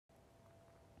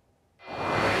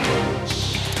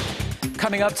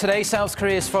Coming up today, South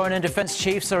Korea's foreign and defense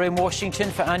chiefs are in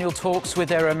Washington for annual talks with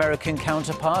their American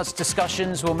counterparts.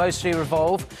 Discussions will mostly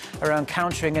revolve around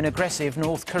countering an aggressive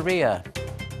North Korea.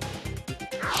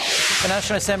 The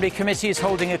National Assembly Committee is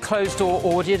holding a closed-door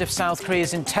audit of South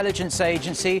Korea's intelligence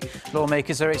agency.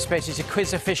 Lawmakers are expected to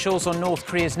quiz officials on North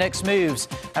Korea's next moves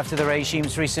after the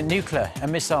regime's recent nuclear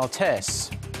and missile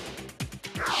tests.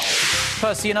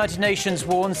 Plus, the United Nations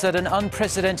warns that an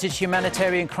unprecedented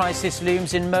humanitarian crisis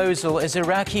looms in Mosul as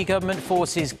Iraqi government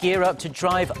forces gear up to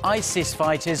drive ISIS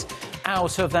fighters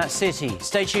out of that city.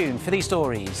 Stay tuned for these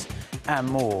stories and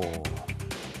more.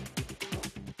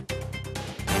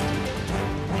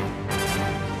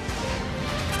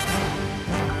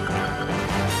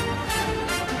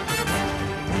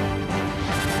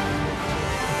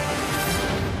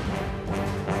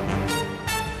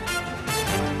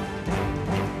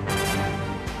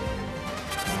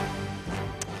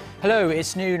 Hello,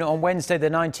 it's noon on Wednesday, the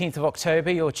 19th of October.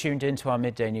 You're tuned in to our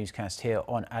midday newscast here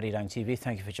on Arirang TV.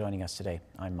 Thank you for joining us today.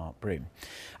 I'm Mark Broom.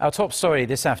 Our top story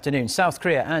this afternoon: South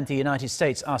Korea and the United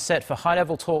States are set for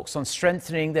high-level talks on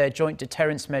strengthening their joint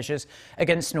deterrence measures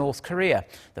against North Korea.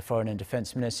 The foreign and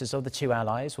defense ministers of the two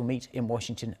allies will meet in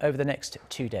Washington over the next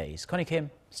 2 days. Connie Kim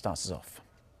starts us off.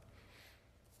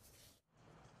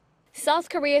 South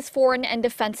Korea's foreign and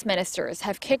defense ministers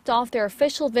have kicked off their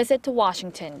official visit to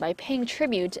Washington by paying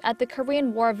tribute at the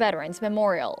Korean War Veterans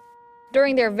Memorial.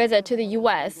 During their visit to the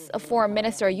U.S., Foreign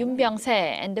Minister Yoon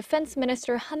Byung-se and Defense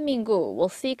Minister Han Min-gu will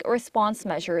seek response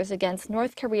measures against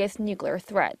North Korea's nuclear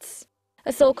threats.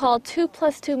 A so-called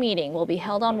 2+2 meeting will be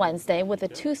held on Wednesday with the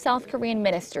two South Korean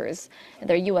ministers and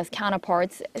their U.S.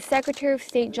 counterparts, Secretary of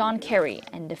State John Kerry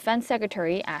and Defense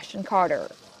Secretary Ashton Carter.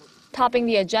 Topping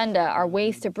the agenda are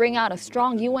ways to bring out a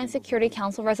strong UN Security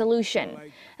Council resolution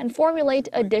and formulate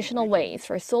additional ways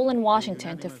for Seoul and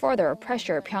Washington to further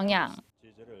pressure Pyongyang.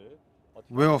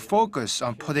 We'll focus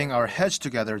on putting our heads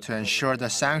together to ensure the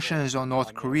sanctions on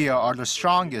North Korea are the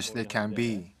strongest they can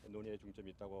be.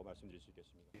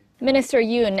 Minister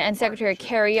Yoon and Secretary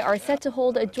Kerry are set to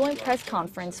hold a joint press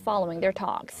conference following their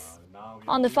talks.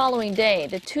 On the following day,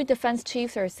 the two defense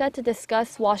chiefs are set to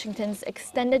discuss Washington's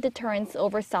extended deterrence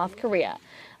over South Korea,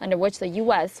 under which the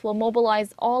U.S. will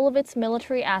mobilize all of its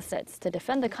military assets to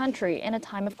defend the country in a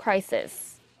time of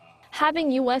crisis.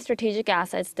 Having U.S. strategic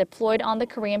assets deployed on the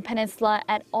Korean peninsula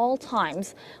at all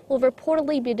times will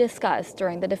reportedly be discussed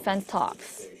during the defense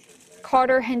talks.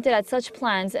 Carter hinted at such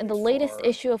plans in the latest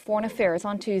issue of Foreign Affairs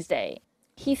on Tuesday.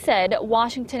 He said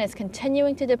Washington is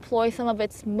continuing to deploy some of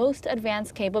its most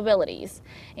advanced capabilities,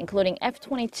 including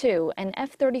F-22 and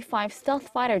F-35 stealth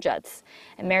fighter jets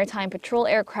and maritime patrol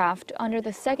aircraft under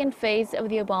the second phase of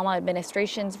the Obama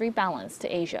administration's rebalance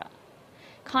to Asia.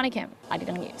 Connie Kim,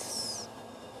 Arirang News.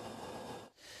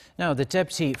 Now, the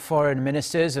deputy foreign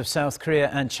ministers of South Korea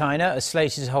and China are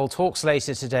slated to hold talks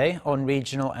later today on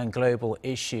regional and global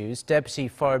issues. Deputy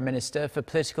Foreign Minister for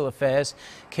Political Affairs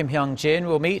Kim Hyung-jin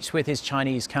will meet with his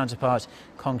Chinese counterpart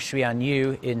Kong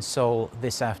Xuan-yu in Seoul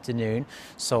this afternoon.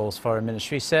 Seoul's foreign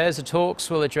ministry says the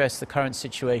talks will address the current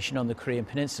situation on the Korean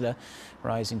peninsula.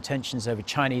 Rising tensions over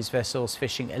Chinese vessels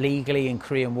fishing illegally in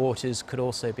Korean waters could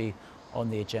also be on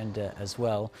the agenda as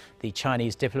well. The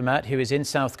Chinese diplomat, who is in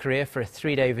South Korea for a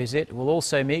 3-day visit, will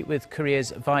also meet with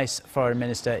Korea's Vice Foreign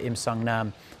Minister Im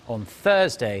Sung-nam on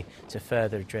Thursday to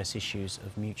further address issues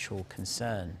of mutual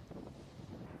concern.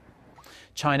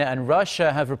 China and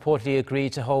Russia have reportedly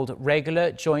agreed to hold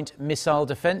regular joint missile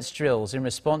defense drills in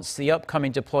response to the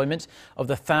upcoming deployment of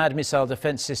the THAAD missile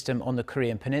defense system on the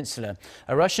Korean peninsula.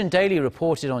 A Russian daily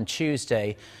reported on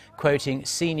Tuesday, quoting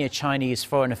senior Chinese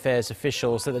foreign affairs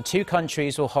officials, that the two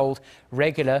countries will hold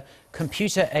regular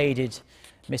computer-aided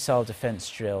missile defense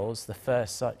drills. The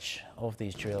first such of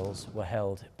these drills were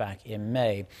held back in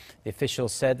May. The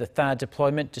officials said the THAAD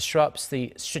deployment disrupts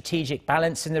the strategic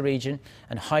balance in the region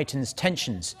and heightens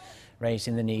tensions,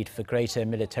 raising the need for greater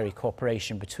military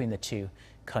cooperation between the two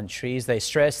countries. They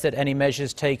stressed that any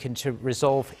measures taken to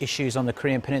resolve issues on the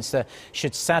Korean peninsula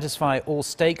should satisfy all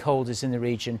stakeholders in the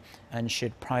region and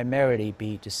should primarily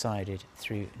be decided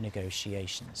through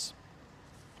negotiations.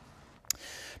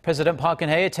 President Park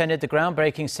Geun-hye attended the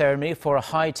groundbreaking ceremony for a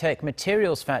high-tech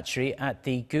materials factory at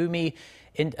the Gumi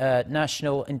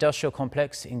National Industrial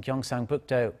Complex in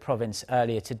Gyeongsang-buk-do province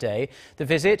earlier today. The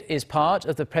visit is part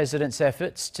of the president's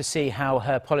efforts to see how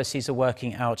her policies are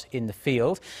working out in the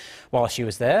field. While she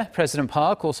was there, President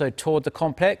Park also toured the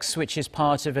complex, which is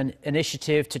part of an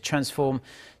initiative to transform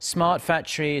smart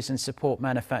factories and support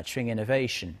manufacturing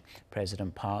innovation.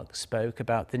 President Park spoke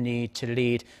about the need to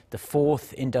lead the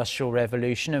fourth industrial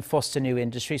revolution and foster new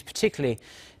industries, particularly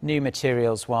new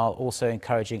materials while also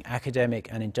encouraging academic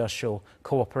and industrial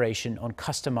cooperation on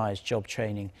customised job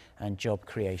training and job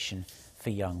creation for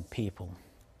young people.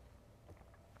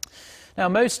 Now,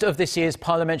 most of this year's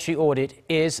parliamentary audit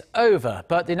is over,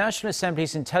 but the National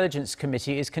Assembly's Intelligence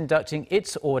Committee is conducting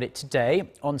its audit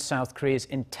today on South Korea's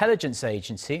intelligence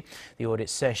agency. The audit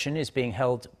session is being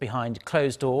held behind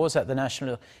closed doors at the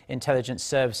National Intelligence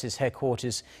Services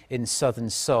headquarters in southern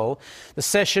Seoul. The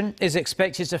session is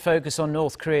expected to focus on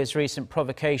North Korea's recent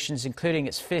provocations, including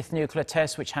its fifth nuclear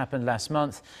test, which happened last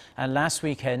month, and last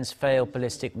weekend's failed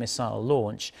ballistic missile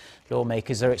launch.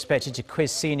 Lawmakers are expected to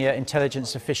quiz senior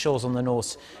intelligence officials on the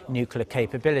North's nuclear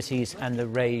capabilities and the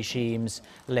regime's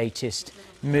latest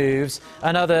moves.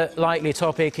 Another likely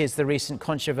topic is the recent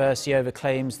controversy over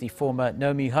claims the former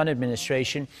Roh Moo-hyun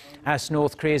administration asked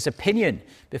North Korea's opinion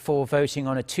before voting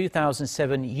on a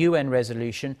 2007 UN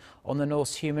resolution on the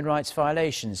North's human rights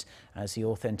violations, as the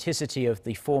authenticity of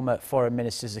the former foreign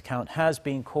minister's account has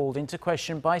been called into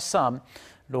question by some.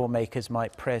 Lawmakers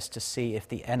might press to see if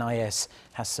the NIS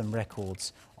has some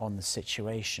records on the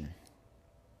situation.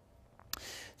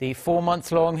 The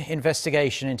 4-month-long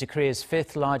investigation into Korea's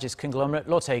fifth largest conglomerate,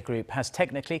 Lotte Group, has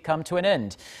technically come to an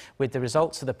end, with the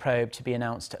results of the probe to be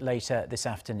announced later this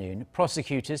afternoon.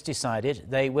 Prosecutors decided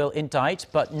they will indict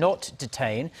but not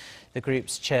detain the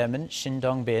group's chairman, Shin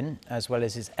Dong-bin, as well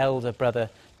as his elder brother,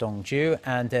 Dong-ju,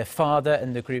 and their father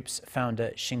and the group's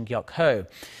founder, Chilgok.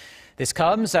 This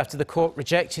comes after the court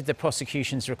rejected the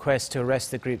prosecution's request to arrest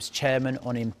the group's chairman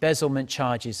on embezzlement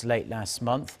charges late last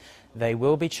month. They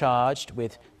will be charged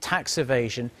with tax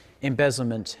evasion,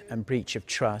 embezzlement and breach of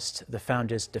trust. The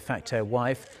founder's de facto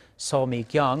wife, Seo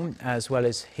Mi-kyung, as well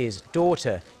as his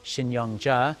daughter, Shin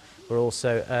Young-ja, were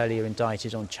also earlier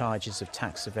indicted on charges of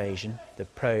tax evasion. The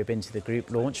probe into the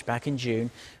group launched back in June,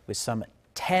 with some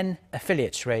 10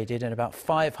 affiliates raided and about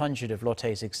 500 of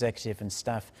Lotte's executive and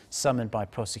staff summoned by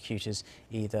prosecutors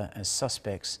either as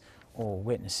suspects or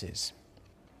witnesses.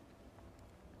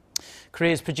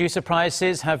 Korea's producer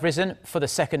prices have risen for the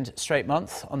second straight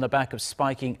month on the back of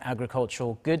spiking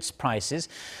agricultural goods prices.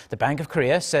 The Bank of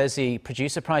Korea says the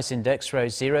producer price index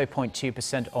rose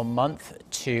 0.2% on month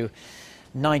to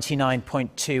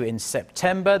 99.2 in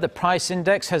September. The price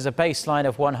index has a baseline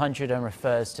of 100 and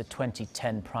refers to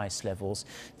 2010 price levels.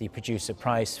 The producer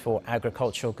price for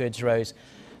agricultural goods rose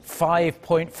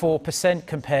 5.4%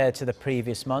 compared to the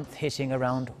previous month, hitting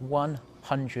around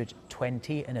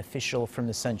 120. An official from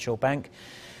the central bank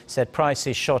said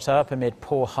prices shot up amid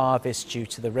poor harvest due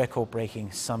to the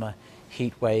record-breaking summer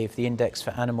heat wave. The index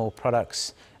for animal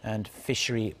products and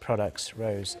fishery products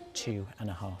rose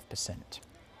 2.5%.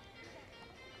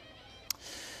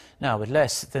 Now, with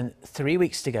less than 3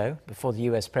 weeks to go before the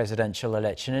US presidential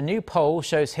election, a new poll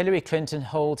shows Hillary Clinton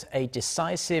holds a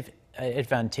decisive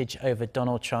advantage over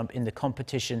Donald Trump in the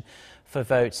competition for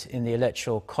votes in the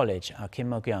Electoral College. Our Kim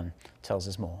Mo-kyun tells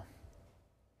us more.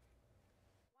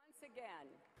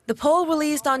 The poll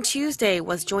released on Tuesday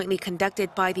was jointly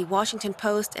conducted by the Washington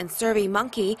Post and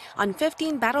SurveyMonkey on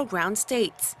 15 battleground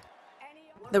states.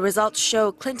 The results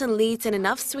show Clinton leads in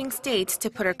enough swing states to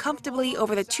put her comfortably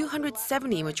over the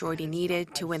 270 majority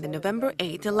needed to win the November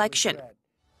 8th election.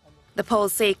 The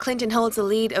polls say Clinton holds a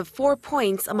lead of 4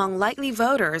 points among likely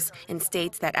voters in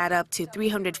states that add up to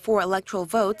 304 electoral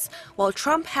votes, while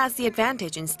Trump has the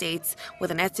advantage in states with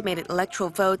an estimated electoral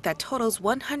vote that totals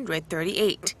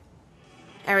 138.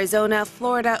 Arizona,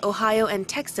 Florida, Ohio, and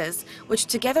Texas, which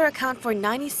together account for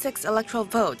 96 electoral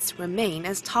votes, remain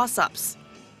as toss-ups.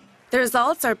 The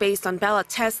results are based on ballot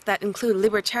tests that include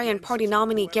Libertarian Party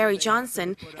nominee Gary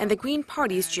Johnson and the Green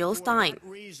Party's Jill Stein.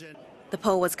 The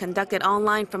poll was conducted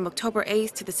online from October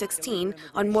 8th to the 16th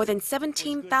on more than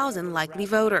 17,000 likely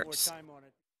voters.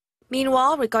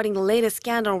 Meanwhile, regarding the latest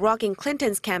scandal rocking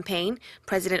Clinton's campaign,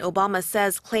 President Obama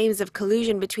says claims of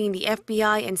collusion between the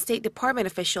FBI and State Department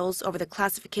officials over the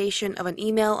classification of an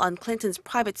email on Clinton's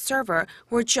private server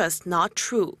were just not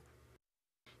true.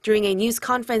 During a news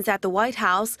conference at the White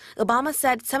House, Obama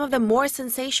said some of the more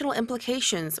sensational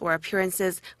implications or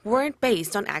appearances weren't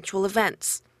based on actual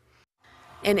events.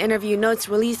 In interview notes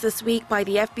released this week by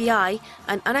the FBI,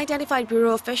 an unidentified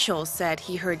bureau official said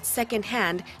he heard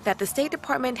secondhand that the State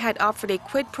Department had offered a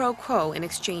quid pro quo in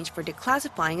exchange for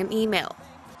declassifying an email.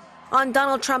 On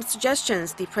Donald Trump's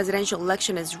suggestions the presidential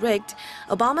election is rigged,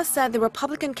 Obama said the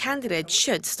Republican candidate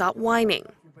should stop whining.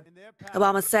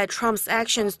 Obama said Trump's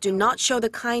actions do not show the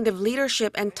kind of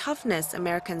leadership and toughness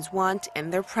Americans want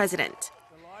in their president.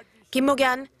 Kim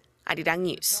Mo-kyun, Arirang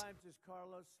News.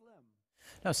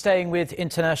 Now, staying with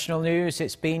international news,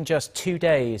 it's been just 2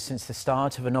 days since the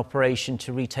start of an operation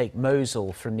to retake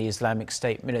Mosul from the Islamic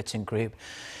State militant group.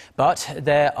 But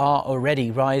there are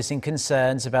already rising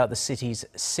concerns about the city's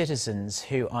citizens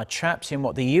who are trapped in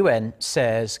what the UN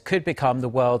says could become the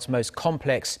world's most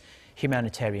complex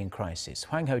humanitarian crisis.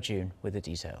 Hwang Ho-jun with the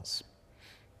details.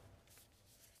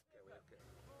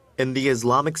 In the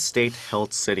Islamic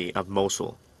State-held city of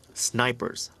Mosul,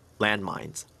 snipers,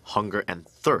 landmines, hunger and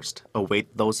thirst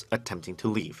await those attempting to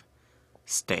leave.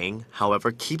 Staying,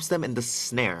 however, keeps them in the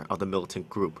snare of the militant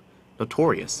group,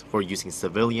 notorious for using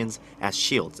civilians as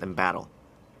shields in battle.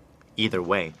 Either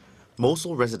way,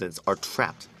 Mosul residents are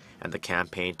trapped, and the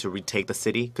campaign to retake the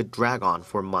city could drag on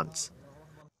for months.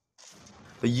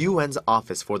 The UN's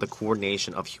Office for the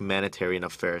Coordination of Humanitarian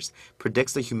Affairs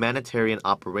predicts the humanitarian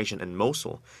operation in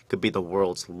Mosul could be the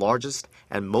world's largest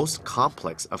and most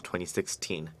complex of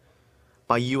 2016.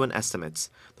 By UN estimates,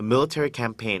 the military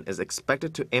campaign is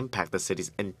expected to impact the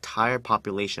city's entire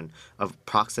population of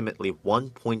approximately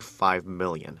 1.5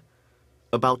 million.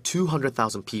 About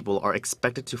 200,000 people are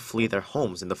expected to flee their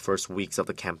homes in the first weeks of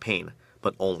the campaign,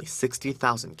 but only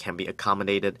 60,000 can be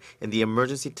accommodated in the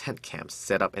emergency tent camps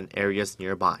set up in areas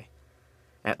nearby.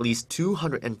 At least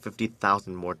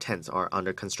 250,000 more tents are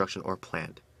under construction or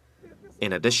planned.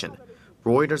 In addition,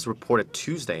 Reuters reported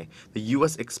Tuesday the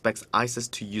U.S. expects ISIS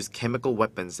to use chemical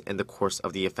weapons in the course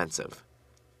of the offensive.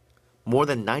 More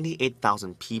than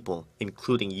 98,000 people,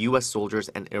 including U.S. soldiers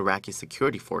and Iraqi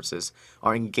security forces,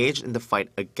 are engaged in the fight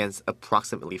against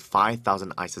approximately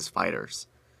 5,000 ISIS fighters.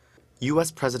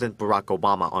 U.S. President Barack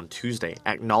Obama on Tuesday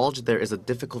acknowledged there is a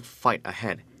difficult fight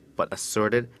ahead, but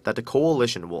asserted that the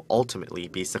coalition will ultimately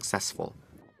be successful.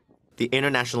 The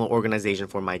International Organization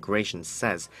for Migration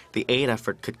says the aid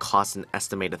effort could cost an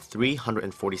estimated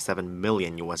 $347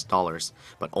 million,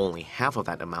 but only half of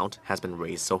that amount has been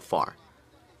raised so far.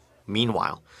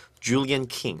 Meanwhile, Julian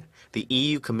King, the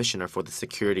EU Commissioner for the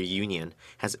Security Union,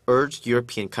 has urged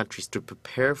European countries to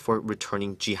prepare for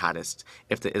returning jihadists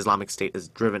if the Islamic State is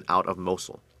driven out of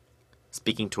Mosul.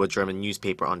 Speaking to a German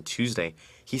newspaper on Tuesday,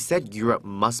 he said Europe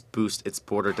must boost its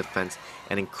border defense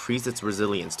and increase its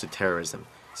resilience to terrorism,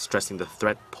 stressing the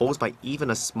threat posed by even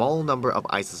a small number of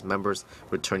ISIS members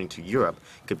returning to Europe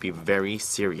could be very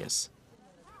serious.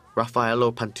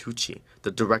 Raffaello Pantucci,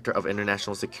 the director of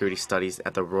international security studies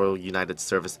at the Royal United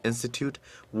Service Institute,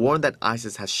 warned that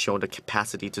ISIS has shown the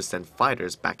capacity to send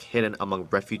fighters back hidden among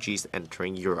refugees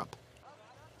entering Europe.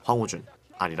 Hwang Ho-jun,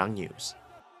 Arirang News.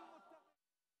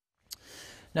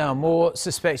 Now, more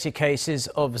suspected cases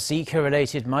of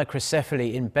Zika-related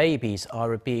microcephaly in babies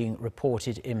are being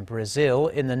reported in Brazil.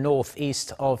 In the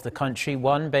northeast of the country,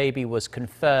 one baby was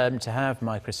confirmed to have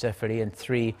microcephaly and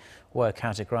 3 were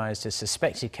categorized as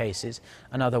suspected cases.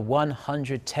 Another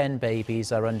 110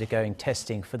 babies are undergoing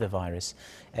testing for the virus.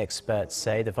 Experts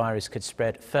say the virus could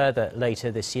spread further later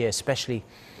this year, especially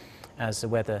as the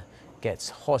weather gets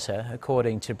hotter.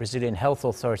 According to Brazilian health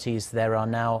authorities, there are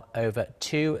now over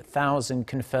 2,000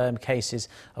 confirmed cases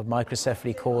of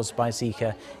microcephaly caused by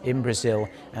Zika in Brazil,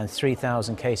 and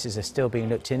 3,000 cases are still being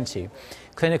looked into.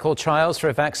 Clinical trials for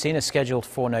a vaccine are scheduled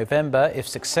for November. If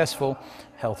successful,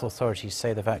 health authorities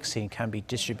say the vaccine can be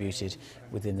distributed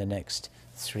within the next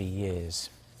 3 years.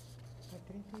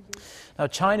 Now,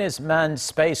 China's manned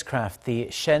spacecraft, the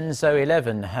Shenzhou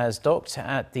 11, has docked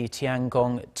at the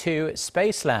Tiangong-2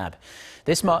 Space Lab.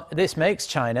 This makes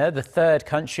China the 3rd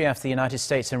country after the United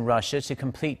States and Russia to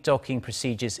complete docking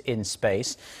procedures in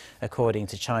space. According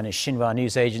to China's Xinhua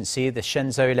news agency, the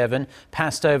Shenzhou 11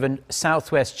 passed over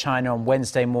southwest China on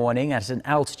Wednesday morning at an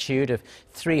altitude of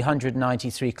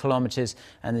 393 kilometers,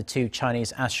 and the 2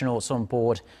 Chinese astronauts on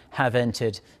board have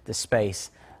entered the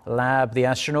space lab. The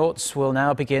astronauts will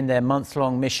now begin their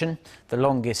month-long mission, the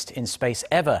longest in space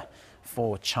ever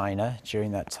for China.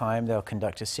 During that time, they'll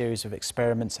conduct a series of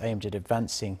experiments aimed at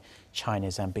advancing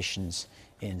China's ambitions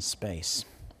in space.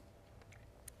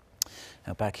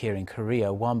 Now, back here in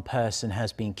Korea, 1 person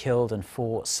has been killed and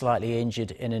 4 slightly injured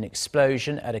in an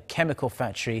explosion at a chemical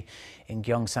factory in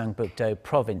Gyeongsang-buk-do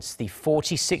province. The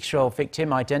 46-year-old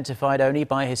victim, identified only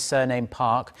by his surname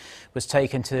Park, was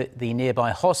taken to the nearby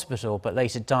hospital but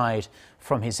later died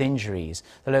from his injuries.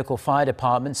 The local fire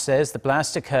department says the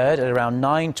blast occurred at around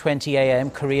 9:20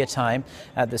 a.m. Korea time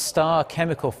at the Star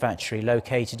Chemical Factory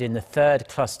located in the 3rd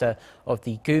cluster of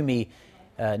the Gumi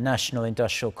National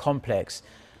Industrial Complex.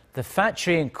 The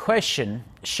factory in question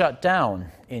shut down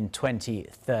in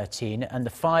 2013, and the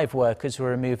 5 workers were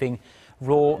removing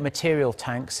raw material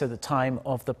tanks at the time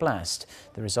of the blast.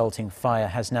 The resulting fire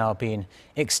has now been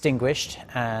extinguished,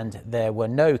 and there were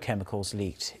no chemicals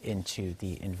leaked into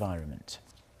the environment.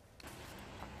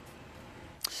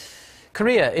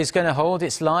 Korea is going to hold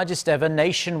its largest ever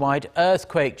nationwide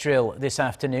earthquake drill this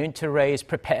afternoon to raise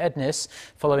preparedness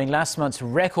following last month's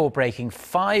record-breaking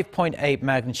 5.8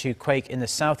 magnitude quake in the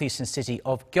southeastern city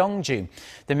of Gyeongju.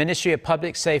 The Ministry of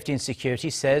Public Safety and Security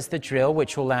says the drill,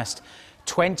 which will last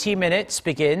 20 minutes,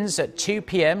 begins at 2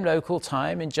 p.m. local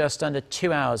time in just under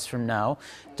 2 hours from now.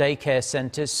 Daycare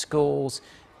centres, schools,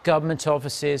 government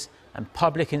offices and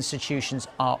public institutions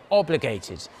are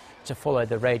obligated to follow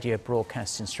the radio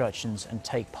broadcast instructions and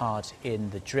take part in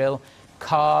the drill.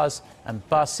 Cars and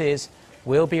buses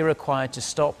will be required to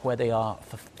stop where they are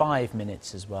for 5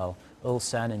 minutes as well.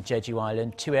 Ulsan and Jeju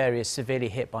Island, two areas severely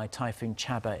hit by Typhoon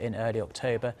Chaba in early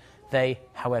October. They,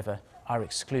 however, are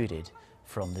excluded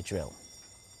from the drill.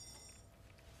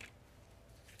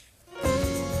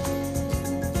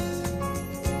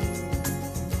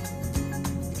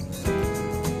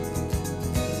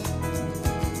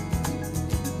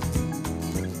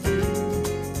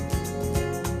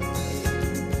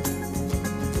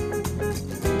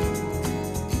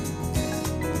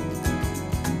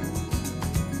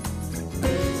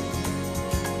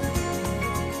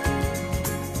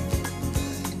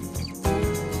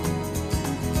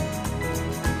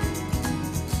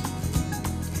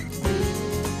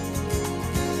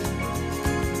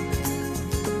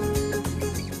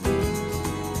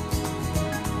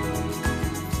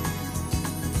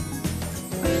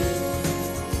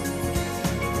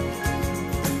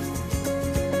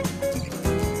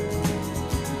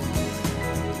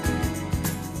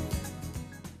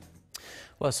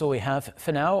 Well, that's all we have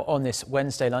for now on this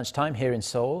Wednesday lunchtime here in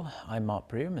Seoul. I'm Mark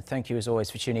Broom, and thank you as always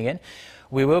for tuning in.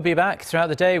 We will be back throughout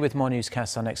the day with more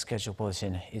newscasts. Our next scheduled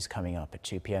bulletin is coming up at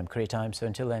 2 p.m. Korea time. So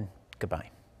until then,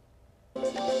 goodbye.